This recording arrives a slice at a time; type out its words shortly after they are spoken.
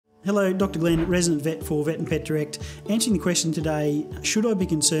Hello, Dr. Glenn, resident vet for Vet and Pet Direct. Answering the question today, should I be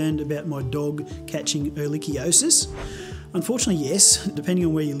concerned about my dog catching ehrlichiosis? Unfortunately, yes, depending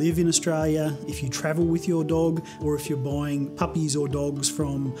on where you live in Australia, if you travel with your dog, or if you're buying puppies or dogs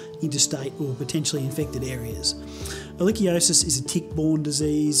from interstate or potentially infected areas. Ehrlichiosis is a tick-borne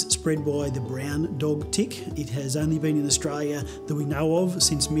disease spread by the brown dog tick. It has only been in Australia that we know of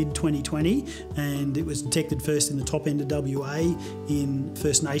since mid-2020, and it was detected first in the top end of WA in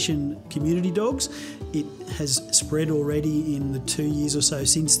First Nation community dogs. It has spread already in the 2 years or so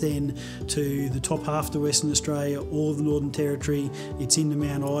since then to the top half of Western Australia, all of the Northern Territory. It's into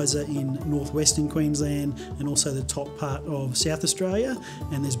Mount Isa in northwestern Queensland and also the top part of South Australia.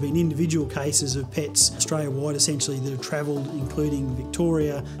 And there's been individual cases of pets Australia-wide essentially that have travelled, including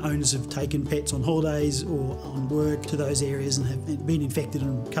Victoria. Owners have taken pets on holidays or on work to those areas and have been infected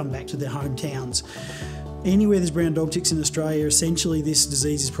and come back to their hometowns. Anywhere there's brown dog ticks in Australia, essentially this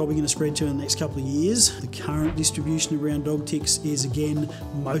disease is probably going to spread to in the next couple of years. The current distribution of brown dog ticks is again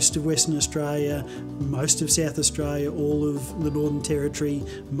most of Western Australia, most of South Australia, all of the Northern Territory,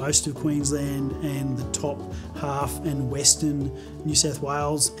 most of Queensland and the top half and western New South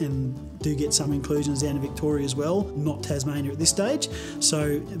Wales, and do get some inclusions down in Victoria as well, not Tasmania at this stage.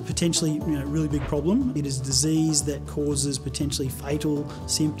 So potentially, really big problem. It is a disease that causes potentially fatal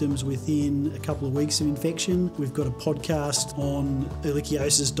symptoms within a couple of weeks of infection. We've got a podcast on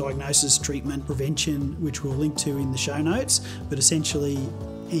ehrlichiosis diagnosis, treatment, prevention, which we'll link to in the show notes. But essentially,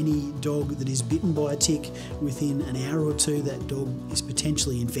 any dog that is bitten by a tick, within an hour or two, that dog is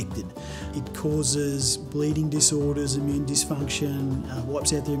potentially infected. It causes bleeding disorders, immune dysfunction,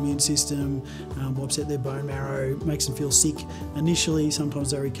 wipes out their immune system, wipes out their bone marrow, makes them feel sick initially.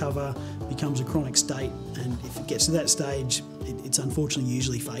 Sometimes they recover, becomes a chronic state, and if it gets to that stage, it's unfortunately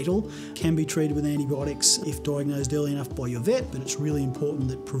usually fatal. Can be treated with antibiotics if diagnosed early enough by your vet, but it's really important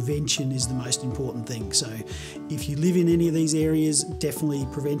that prevention is the most important thing. So if you live in any of these areas, definitely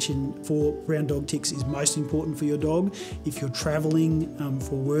prevention for brown dog ticks is most important for your dog. If you're travelling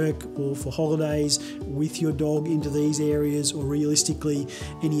for work or for holidays with your dog into these areas, or realistically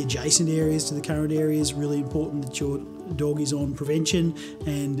any adjacent areas to the current areas, really important that your dog is on prevention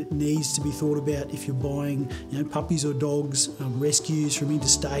and needs to be thought about if you're buying puppies or dogs, rescues from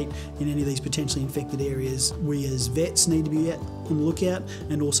interstate in any of these potentially infected areas. We as vets need to be on the lookout,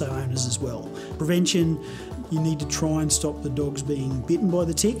 and also owners as well. Prevention, you need to try and stop the dogs being bitten by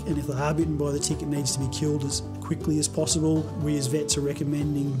the tick, and if they are bitten by the tick, it needs to be killed as quickly as possible. We as vets are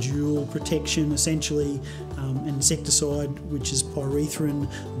recommending dual protection, essentially an insecticide which is pyrethrin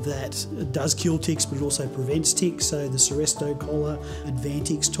that does kill ticks but it also prevents ticks, so the Seresto collar,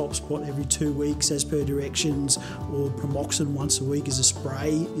 Advantix top spot every 2 weeks as per directions, or Pramoxin once a week as a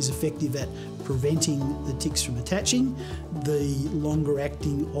spray is effective at preventing the ticks from attaching. The longer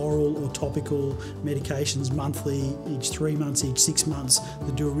acting oral or topical medications monthly, each 3 months, each 6 months,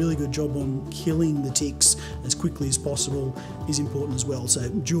 that do a really good job on killing the ticks as quickly as possible is important as well. So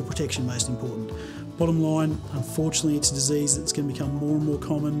dual protection most important. Bottom line, unfortunately it's a disease that's going to become more and more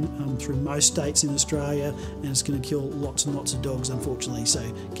common through most states in Australia, and it's going to kill lots and lots of dogs unfortunately. So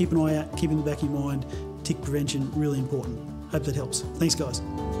keep an eye out, keep in the back of your mind, tick prevention, really important. Hope that helps. Thanks guys.